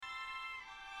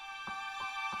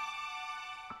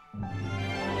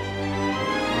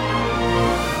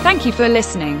Thank you for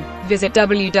listening. Visit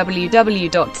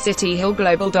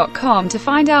www.cityhillglobal.com to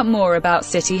find out more about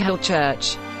City Hill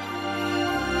Church.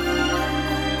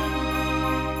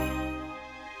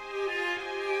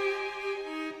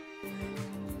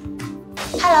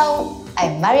 Hello,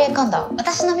 I'm Maria Kondo.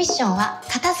 私のミッションは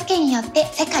片付けによって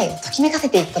世界をときめかせ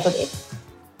ていくことです。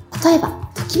例えば、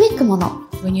ときめくもの。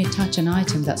When you touch an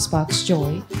item that sparks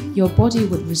joy, your body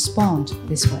would respond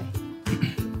this way.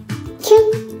 キュン。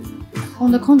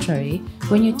On the contrary,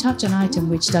 when you touch an item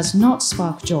which does not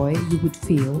spark joy, you would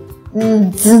feel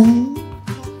ズン。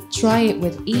Try it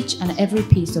with each and every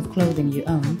piece of clothing you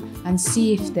own and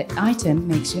see if the item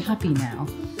makes you happy now,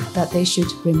 that they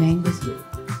should remain with you.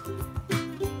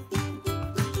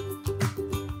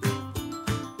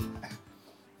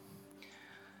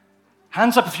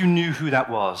 Hands up if you knew who that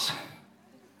was.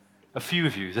 A few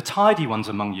of you, the tidy ones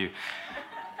among you.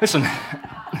 Listen,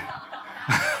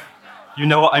 you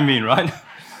know what I mean, right?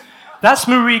 That's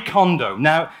Marie Kondo.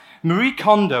 Now, Marie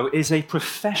Kondo is a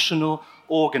professional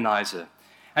organizer,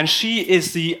 and she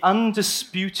is the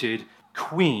undisputed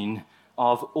queen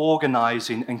of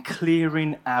organizing and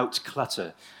clearing out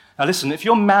clutter. Now listen, if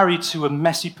you're married to a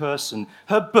messy person,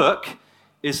 her book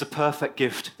is the perfect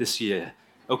gift this year,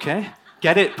 okay?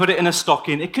 Get it, put it in a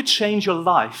stocking. It could change your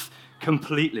life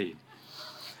completely.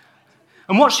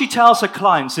 And what she tells her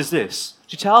clients is this.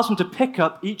 She tells them to pick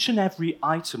up each and every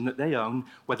item that they own,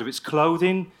 whether it's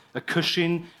clothing, a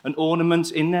cushion, an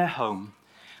ornament in their home.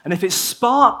 And if it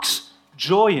sparks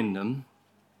joy in them,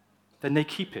 then they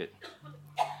keep it.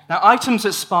 Now, items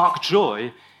that spark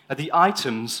joy are the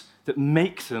items that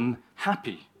make them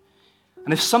happy.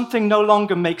 And if something no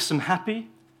longer makes them happy,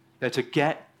 they're to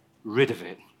get rid of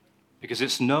it, because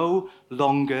it's no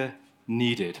longer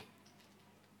needed.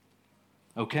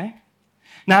 Okay?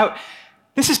 Now,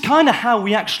 this is kind of how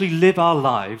we actually live our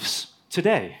lives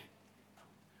today.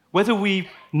 Whether we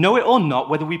know it or not,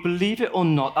 whether we believe it or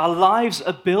not, our lives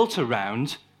are built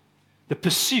around the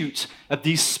pursuit of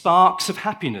these sparks of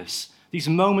happiness, these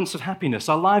moments of happiness.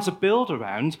 Our lives are built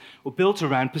around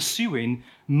pursuing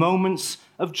moments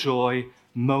of joy,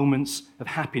 moments of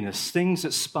happiness, things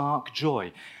that spark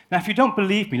joy. Now, if you don't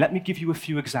believe me, let me give you a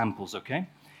few examples, okay?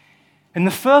 In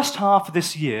the first half of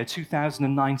this year,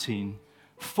 2019,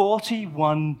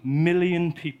 41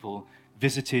 million people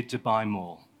visited Dubai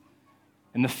Mall.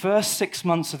 In the first 6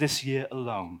 months of this year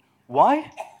alone.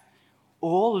 Why?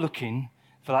 All looking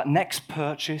for that next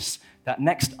purchase, that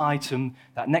next item,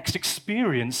 that next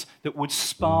experience that would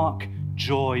spark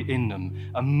joy in them,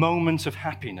 a moment of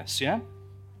happiness, yeah?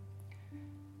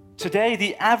 Today,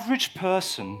 the average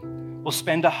person will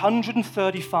spend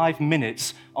 135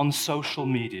 minutes on social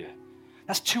media.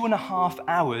 That's 2.5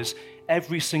 hours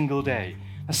every single day.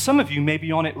 Now, some of you may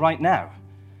be on it right now.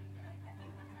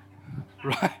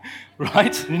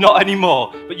 Right? Not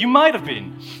anymore, but you might have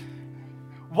been.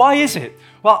 Why is it?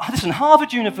 Well, listen,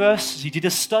 Harvard University did a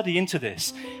study into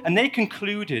this, and they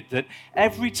concluded that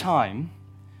every time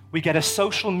we get a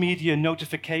social media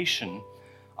notification,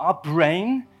 our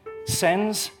brain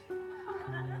sends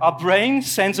a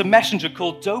messenger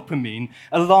called dopamine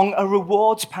along a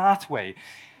rewards pathway.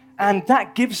 And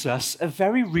that gives us a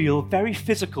very real, very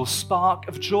physical spark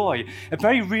of joy, a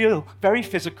very real, very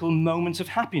physical moment of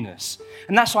happiness.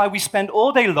 And that's why we spend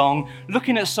all day long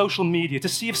looking at social media to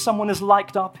see if someone has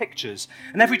liked our pictures.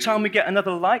 And every time we get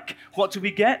another like, what do we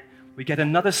get? We get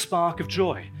another spark of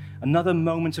joy, another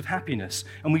moment of happiness.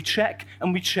 And we check,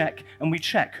 and we check, and we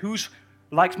check. Who's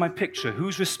liked my picture?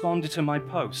 Who's responded to my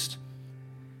post?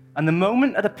 And the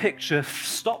moment that a picture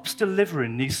stops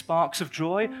delivering these sparks of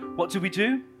joy, what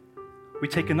do? We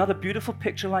take another beautiful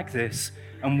picture like this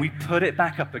and we put it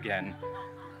back up again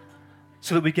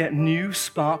so that we get new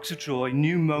sparks of joy,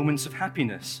 new moments of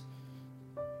happiness.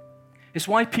 It's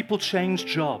why people change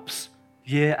jobs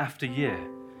year after year.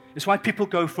 It's why people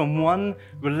go from one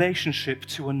relationship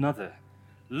to another,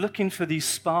 looking for these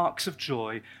sparks of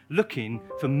joy, looking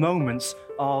for moments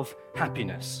of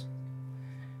happiness.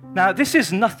 Now, this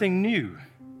is nothing new.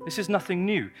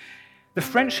 The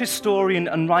French historian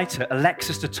and writer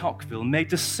Alexis de Tocqueville made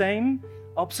the same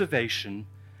observation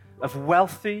of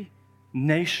wealthy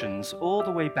nations all the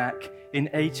way back in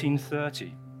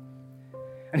 1830.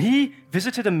 And he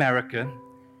visited America,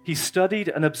 he studied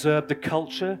and observed the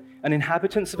culture and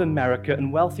inhabitants of America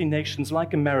and wealthy nations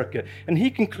like America, and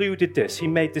he concluded this, he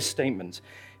made this statement.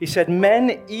 He said,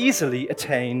 "Men easily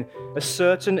attain a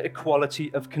certain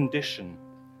equality of condition,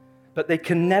 but they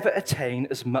can never attain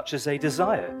as much as they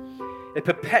desire. It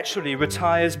perpetually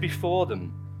retires before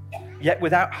them, yet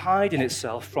without hiding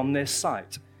itself from their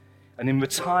sight. And in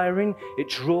retiring, it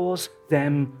draws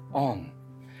them on.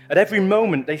 At every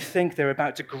moment they think they're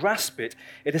about to grasp it,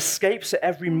 it escapes at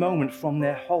every moment from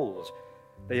their hold.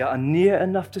 They are near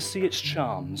enough to see its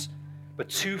charms, but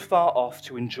too far off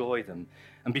to enjoy them.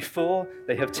 And before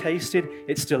they have tasted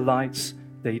its delights,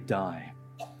 they die.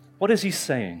 What is he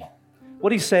saying?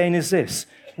 What he's saying is this: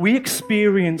 we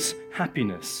experience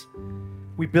happiness.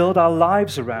 We build our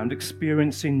lives around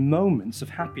experiencing moments of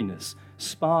happiness,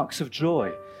 sparks of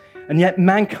joy. And yet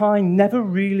mankind never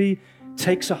really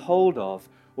takes a hold of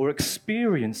or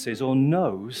experiences or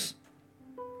knows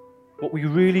what we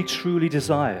really truly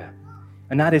desire.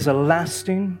 And that is a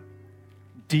lasting,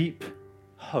 deep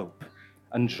hope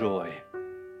and joy.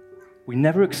 We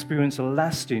never experience a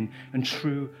lasting and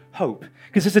true hope.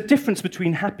 Because there's a difference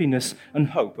between happiness and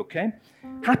hope, okay?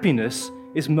 Happiness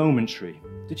is momentary.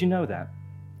 Did you know that?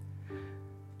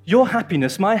 Your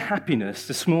happiness, my happiness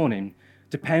this morning,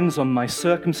 depends on my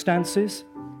circumstances.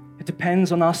 It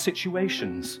depends on our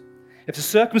situations. If the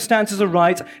circumstances are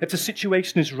right, if the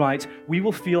situation is right, we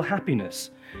will feel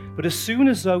happiness. But as soon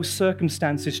as those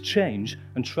circumstances change,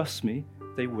 and trust me,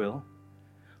 they will,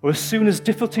 or as soon as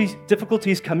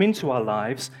difficulties come into our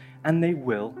lives, and they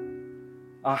will,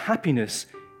 our happiness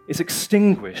is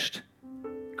extinguished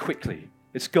quickly.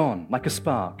 It's gone like a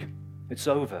spark. It's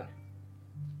over.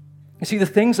 You see, the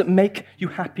things that make you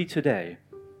happy today,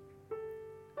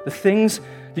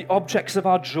 the objects of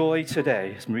our joy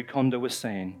today, as Marie Kondo was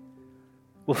saying,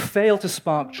 will fail to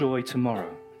spark joy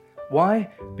tomorrow. Why?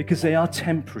 Because they are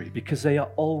temporary, because they are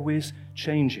always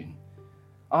changing.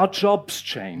 Our jobs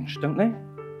change, don't they?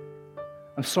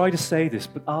 I'm sorry to say this,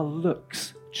 but our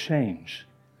looks change.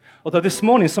 Although this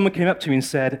morning someone came up to me and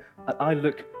said, I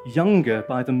look younger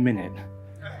by the minute,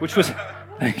 which was,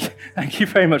 thank you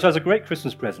very much, that was a great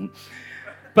Christmas present.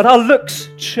 But our looks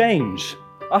change.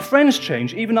 Our friends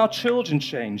change, even our children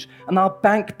change, and our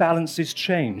bank balances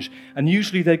change, and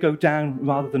usually they go down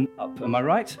rather than up, am I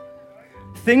right?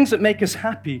 Things that make us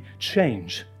happy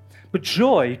change. But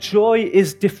joy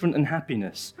is different than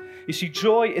happiness. You see,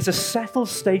 joy is a settled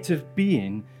state of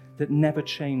being that never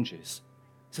changes.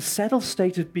 It's a settled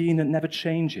state of being that never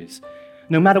changes.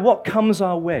 No matter what comes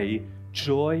our way,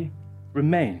 joy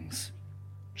remains.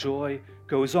 Joy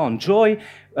goes on. Joy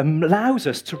allows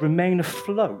us to remain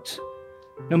afloat.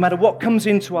 No matter what comes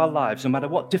into our lives, no matter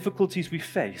what difficulties we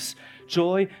face,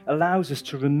 joy allows us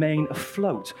to remain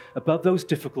afloat above those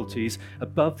difficulties,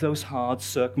 above those hard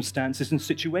circumstances and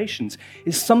situations.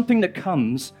 It's something that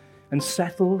comes and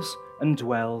settles and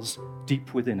dwells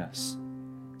deep within us.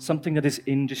 Something that is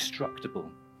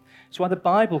indestructible. It's why the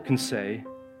Bible can say,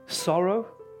 sorrow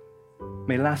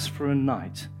may last for a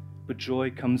night, but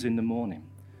joy comes in the morning.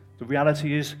 The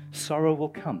reality is, sorrow will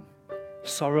come.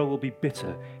 Sorrow will be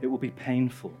bitter, it will be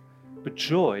painful. But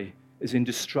joy is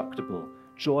indestructible.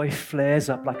 Joy flares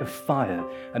up like a fire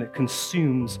and it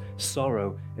consumes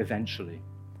sorrow eventually.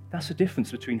 That's the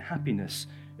difference between happiness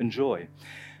and joy.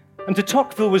 And de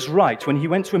Tocqueville was right when he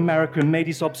went to America and made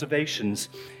his observations.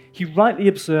 He rightly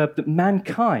observed that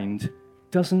mankind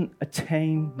doesn't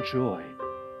attain joy.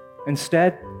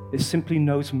 Instead, it simply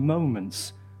knows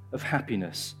moments of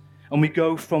happiness. And we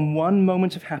go from one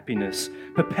moment of happiness,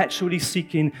 perpetually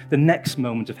seeking the next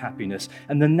moment of happiness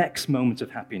and the next moment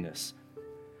of happiness.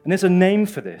 And there's a name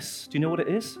for this. Do you know what it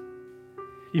is?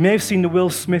 You may have seen the Will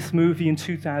Smith movie in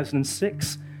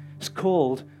 2006. It's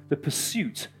called The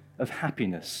Pursuit of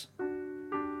Happiness.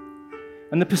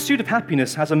 And the pursuit of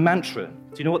happiness has a mantra.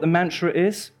 Do you know what the mantra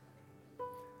is?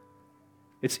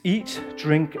 It's eat,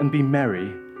 drink, and be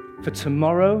merry, for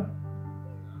tomorrow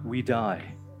we die.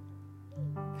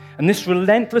 And this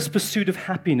relentless pursuit of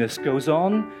happiness goes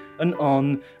on and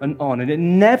on and on. And it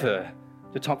never,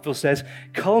 de Tocqueville says,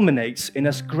 culminates in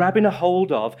us grabbing a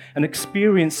hold of and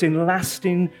experiencing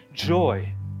lasting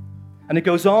joy. And it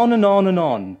goes on and on and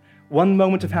on, one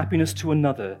moment of happiness to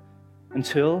another,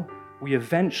 until we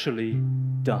eventually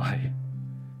die.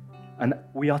 And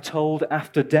we are told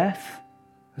after death,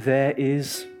 there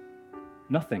is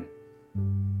nothing.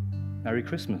 Merry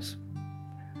Christmas.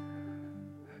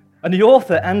 And the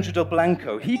author, Andrew Del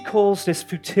Blanco, he calls this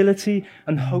futility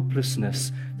and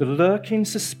hopelessness the lurking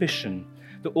suspicion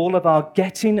that all of our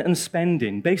getting and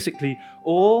spending, basically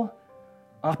all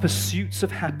our pursuits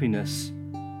of happiness,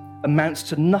 amounts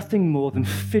to nothing more than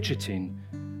fidgeting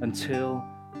until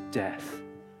death,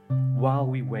 while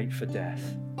we wait for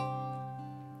death.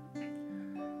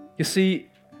 You see,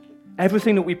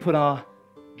 everything that we put our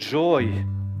joy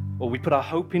or we put our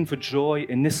hope in for joy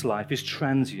in this life is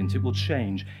transient. It will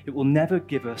change. It will never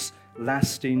give us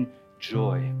lasting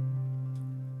joy.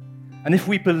 And if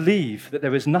we believe that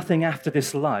there is nothing after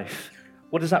this life,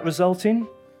 what does that result in?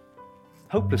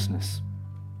 hopelessness.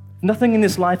 If nothing in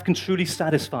this life can truly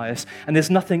satisfy us, and there's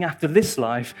nothing after this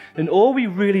life, then all we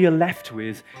really are left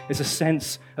with is a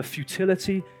sense of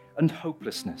futility and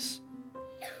hopelessness.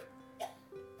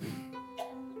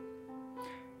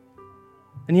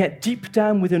 And yet, deep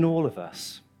down within all of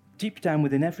us, deep down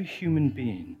within every human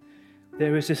being,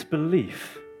 there is this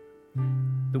belief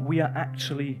that we are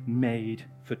actually made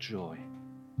for joy.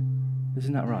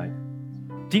 Isn't that right?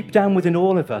 Deep down within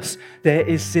all of us, there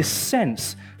is this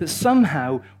sense that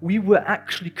somehow we were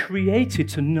actually created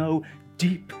to know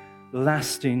deep,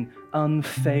 lasting,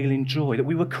 unfailing joy, that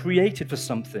we were created for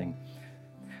something.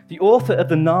 The author of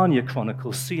the Narnia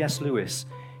Chronicles, C.S. Lewis,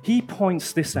 he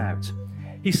points this out.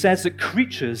 He says that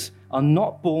creatures are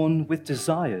not born with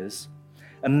desires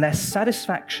unless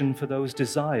satisfaction for those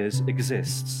desires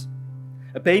exists.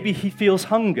 A baby, he feels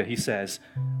hunger, he says.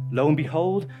 Lo and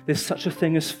behold, there's such a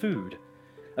thing as food.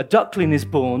 A duckling is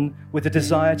born with a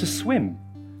desire to swim.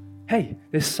 Hey,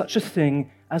 there's such a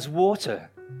thing as water.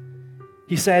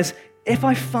 He says, if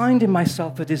I find in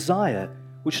myself a desire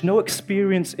which no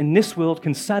experience in this world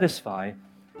can satisfy,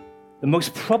 the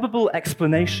most probable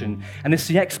explanation, and it's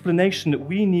the explanation that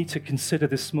we need to consider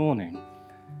this morning,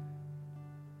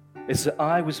 is that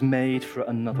I was made for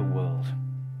another world.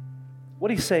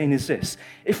 What he's saying is this: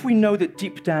 if we know that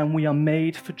deep down we are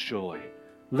made for joy,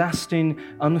 lasting,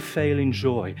 unfailing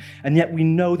joy, and yet we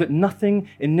know that nothing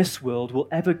in this world will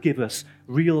ever give us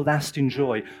real lasting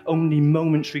joy, only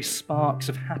momentary sparks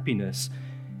of happiness,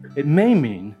 it may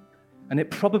mean, and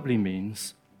it probably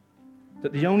means,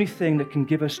 that the only thing that can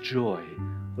give us joy,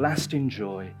 lasting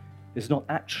joy, is not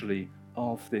actually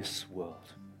of this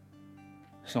world.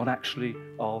 It's not actually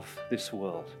of this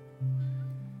world.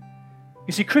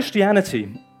 You see,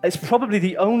 Christianity is probably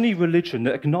the only religion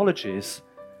that acknowledges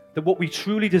that what we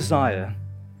truly desire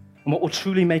and what will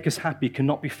truly make us happy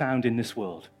cannot be found in this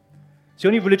world. It's the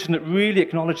only religion that really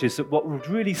acknowledges that what would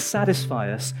really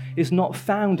satisfy us is not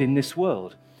found in this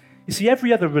world. You see,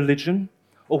 every other religion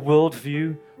or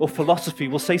worldview or philosophy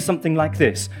will say something like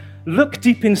this: look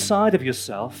deep inside of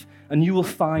yourself and you will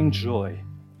find joy,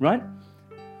 right?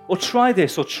 Or try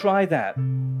this or try that.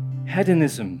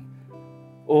 Hedonism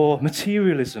or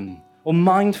materialism or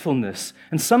mindfulness,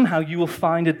 and somehow you will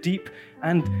find a deep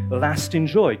and lasting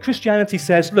joy. Christianity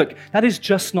says, look, that is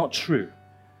just not true.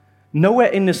 Nowhere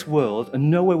in this world and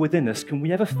nowhere within us can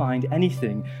we ever find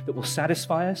anything that will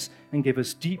satisfy us and give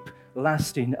us deep,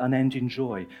 lasting, unending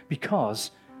joy,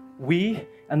 because we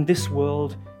and this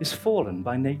world is fallen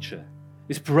by nature.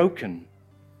 It's broken.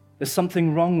 There's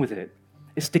something wrong with it.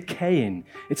 It's decaying.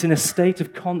 It's in a state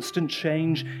of constant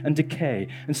change and decay.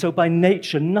 And so by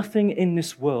nature, nothing in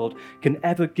this world can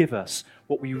ever give us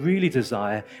what we really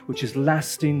desire, which is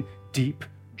lasting, deep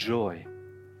joy.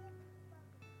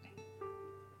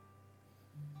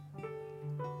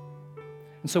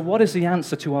 And so what is the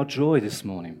answer to our joy this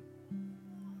morning?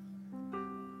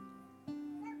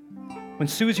 When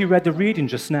Susie read the reading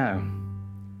just now,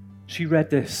 she read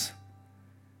this: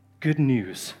 good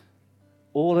news.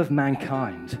 All of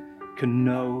mankind can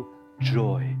know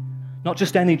joy. Not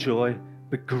just any joy,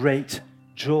 but great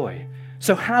joy.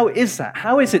 So how is that?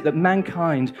 How is it that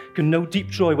mankind can know deep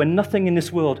joy when nothing in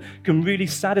this world can really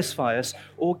satisfy us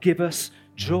or give us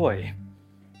joy?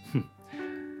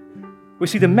 We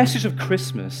see the message of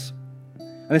Christmas,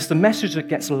 and it's the message that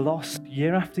gets lost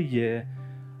year after year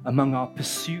among our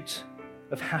pursuit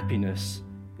of happiness,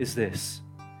 is this: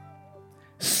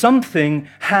 something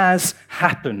has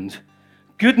happened.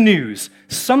 Good news,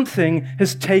 something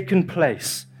has taken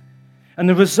place. And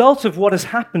the result of what has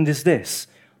happened is this: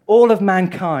 all of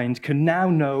mankind can now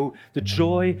know the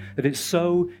joy that it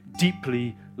so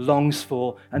deeply longs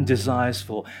for and desires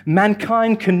for.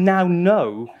 Mankind can now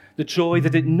know the joy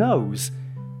that it knows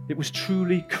it was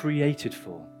truly created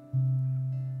for.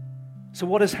 So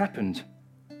what has happened?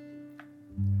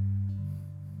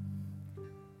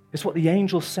 It's what the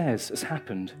angel says has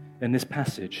happened in this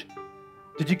passage.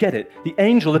 Did you get it? The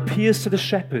angel appears to the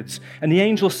shepherds, and the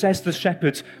angel says to the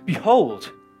shepherds,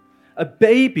 behold, a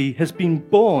baby has been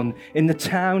born in the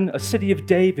town, a city of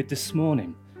David this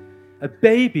morning. A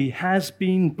baby has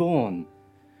been born,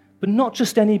 but not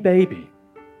just any baby.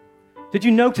 Did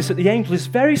you notice that the angel is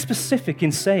very specific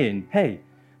in saying, hey,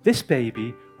 this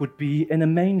baby would be in a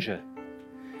manger?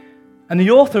 And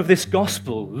the author of this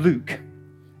gospel, Luke,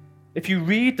 if you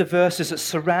read the verses that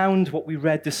surround what we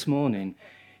read this morning,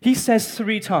 he says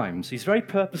 3 times, he's very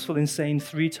purposeful in saying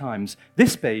 3 times,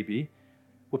 this baby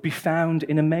would be found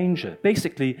in a manger,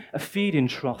 basically a feeding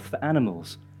trough for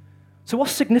animals. So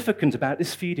what's significant about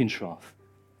this feeding trough?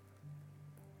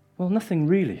 Well, nothing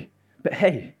really. But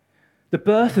hey, the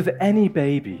birth of any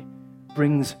baby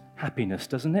brings happiness,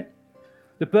 doesn't it?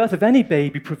 The birth of any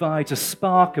baby provides a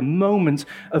spark, a moment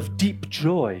of deep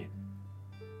joy.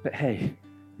 But hey,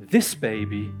 this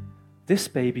baby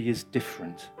is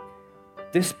different.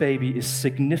 This baby is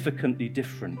significantly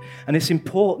different. And it's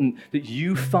important that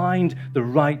you find the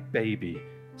right baby.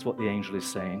 That's what the angel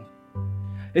is saying.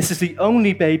 This is the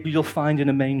only baby you'll find in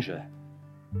a manger.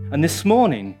 And this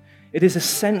morning, it is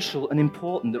essential and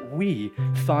important that we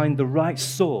find the right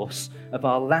source of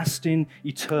our lasting,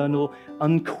 eternal,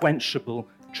 unquenchable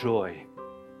joy.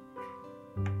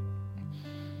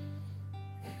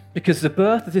 Because the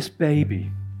birth of this baby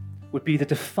would be the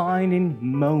defining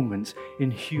moment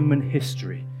in human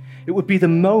history. It would be the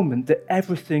moment that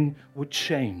everything would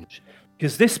change.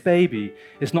 Because this baby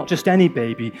is not just any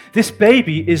baby. This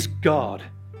baby is God.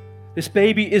 This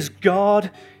baby is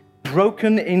God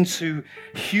broken into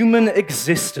human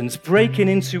existence, breaking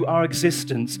into our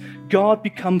existence. God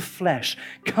become flesh,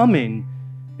 coming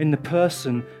in the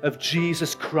person of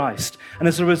Jesus Christ. And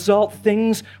as a result,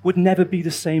 things would never be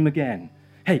the same again.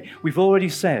 Hey, we've already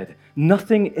said,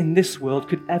 nothing in this world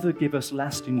could ever give us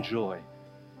lasting joy.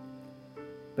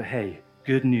 But hey,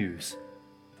 good news.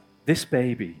 This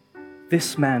baby,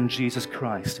 this man, Jesus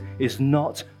Christ, is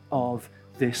not of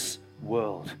this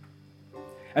world.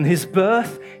 And his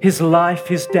birth, his life,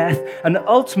 his death, and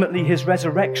ultimately his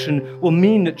resurrection will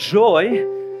mean that joy,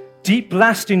 deep,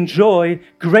 lasting joy,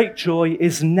 great joy,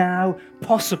 is now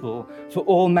possible for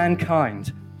all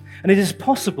mankind. And it is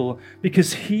possible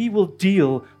because he will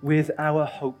deal with our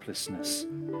hopelessness.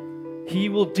 He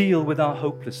will deal with our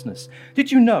hopelessness.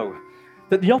 Did you know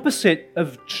that the opposite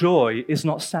of joy is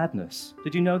not sadness?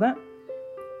 Did you know that?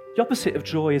 The opposite of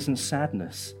joy isn't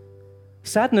sadness.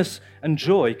 Sadness and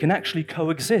joy can actually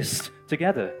coexist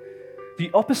together. The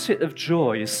opposite of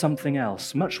joy is something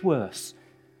else, much worse.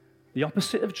 The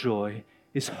opposite of joy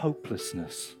is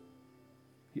hopelessness.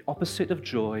 The opposite of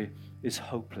joy is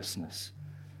hopelessness.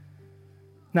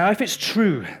 Now, if it's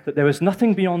true that there is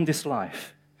nothing beyond this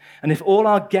life, and if all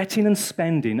our getting and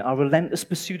spending, our relentless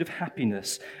pursuit of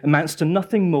happiness, amounts to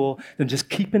nothing more than just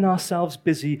keeping ourselves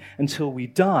busy until we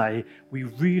die, we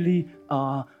really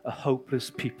are a hopeless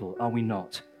people, are we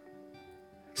not?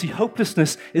 See,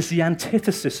 hopelessness is the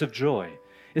antithesis of joy.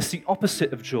 It's the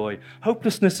opposite of joy.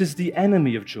 Hopelessness is the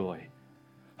enemy of joy.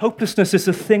 Hopelessness is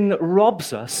the thing that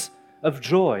robs us of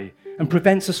joy and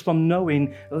prevents us from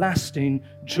knowing lasting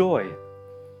joy.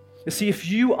 You see, if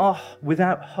you are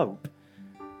without hope,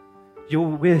 you're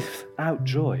without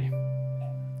joy.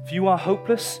 If you are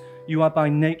hopeless, you are by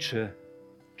nature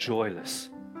joyless.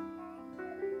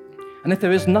 And if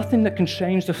there is nothing that can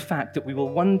change the fact that we will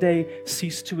one day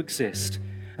cease to exist,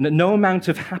 and that no amount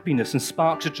of happiness and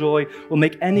sparks of joy will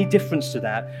make any difference to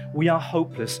that, we are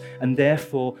hopeless, and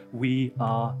therefore we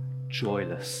are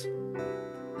joyless.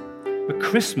 But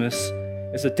Christmas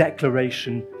is a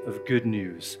declaration of good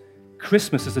news.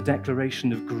 Christmas is a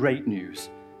declaration of great news.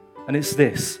 And it's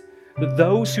this: that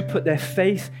those who put their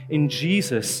faith in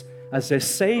Jesus as their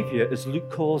Savior, as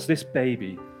Luke calls this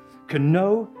baby, can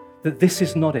know that this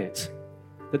is not it,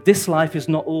 that this life is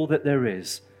not all that there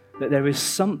is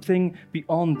something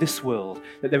beyond this world,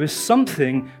 that there is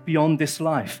something beyond this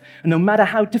life. And no matter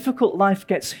how difficult life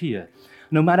gets here,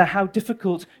 no matter how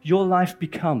difficult your life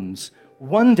becomes,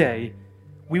 one day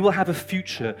we will have a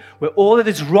future where all that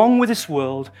is wrong with this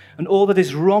world and all that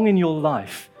is wrong in your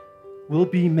life will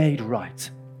be made right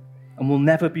and will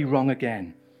never be wrong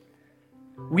again.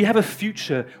 We have a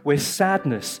future where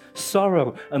sadness,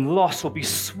 sorrow, and loss will be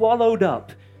swallowed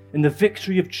up in the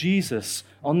victory of Jesus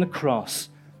on the cross,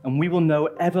 and we will know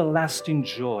everlasting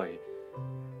joy.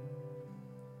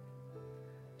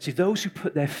 See, those who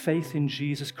put their faith in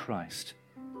Jesus Christ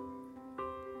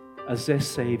as their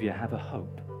Savior have a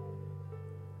hope.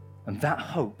 And that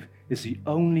hope is the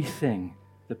only thing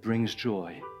that brings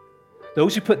joy.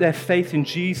 Those who put their faith in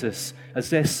Jesus as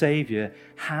their Savior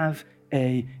have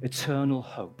an eternal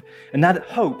hope. And that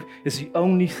hope is the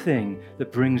only thing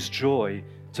that brings joy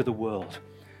to the world.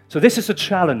 So this is a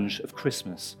challenge of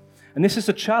Christmas. And this is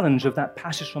a challenge of that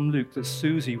passage from Luke that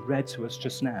Susie read to us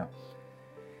just now.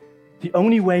 The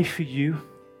only way for you,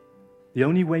 the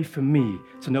only way for me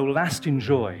to know lasting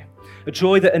joy, a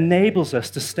joy that enables us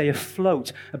to stay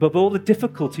afloat above all the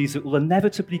difficulties that will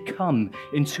inevitably come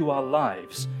into our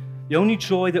lives, the only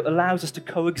joy that allows us to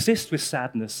coexist with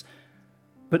sadness,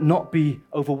 but not be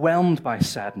overwhelmed by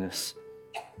sadness.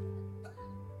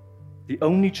 The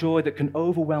only joy that can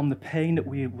overwhelm the pain that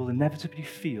we will inevitably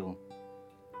feel.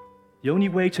 The only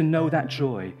way to know that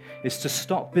joy is to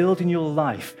stop building your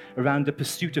life around the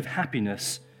pursuit of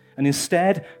happiness and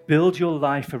instead build your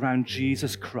life around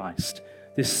Jesus Christ,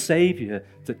 this Savior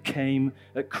that came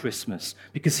at Christmas,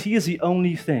 because he is the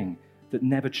only thing that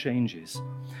never changes.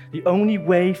 The only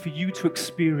way for you to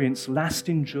experience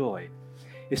lasting joy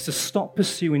is to stop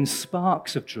pursuing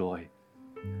sparks of joy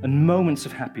and moments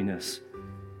of happiness,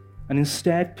 and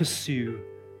instead pursue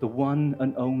the one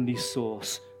and only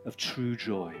source of true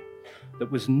joy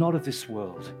that was not of this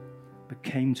world, but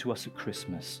came to us at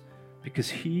Christmas, because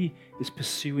he is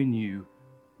pursuing you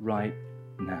right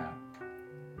now.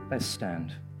 Let's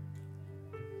stand.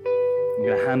 I'm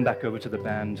going to hand back over to the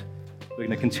band. We're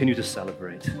going to continue to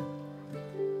celebrate.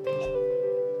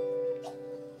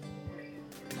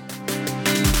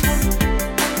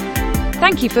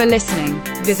 Thank you for listening.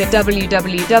 Visit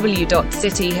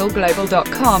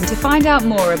www.cityhillglobal.com to find out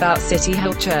more about City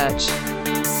Hill Church.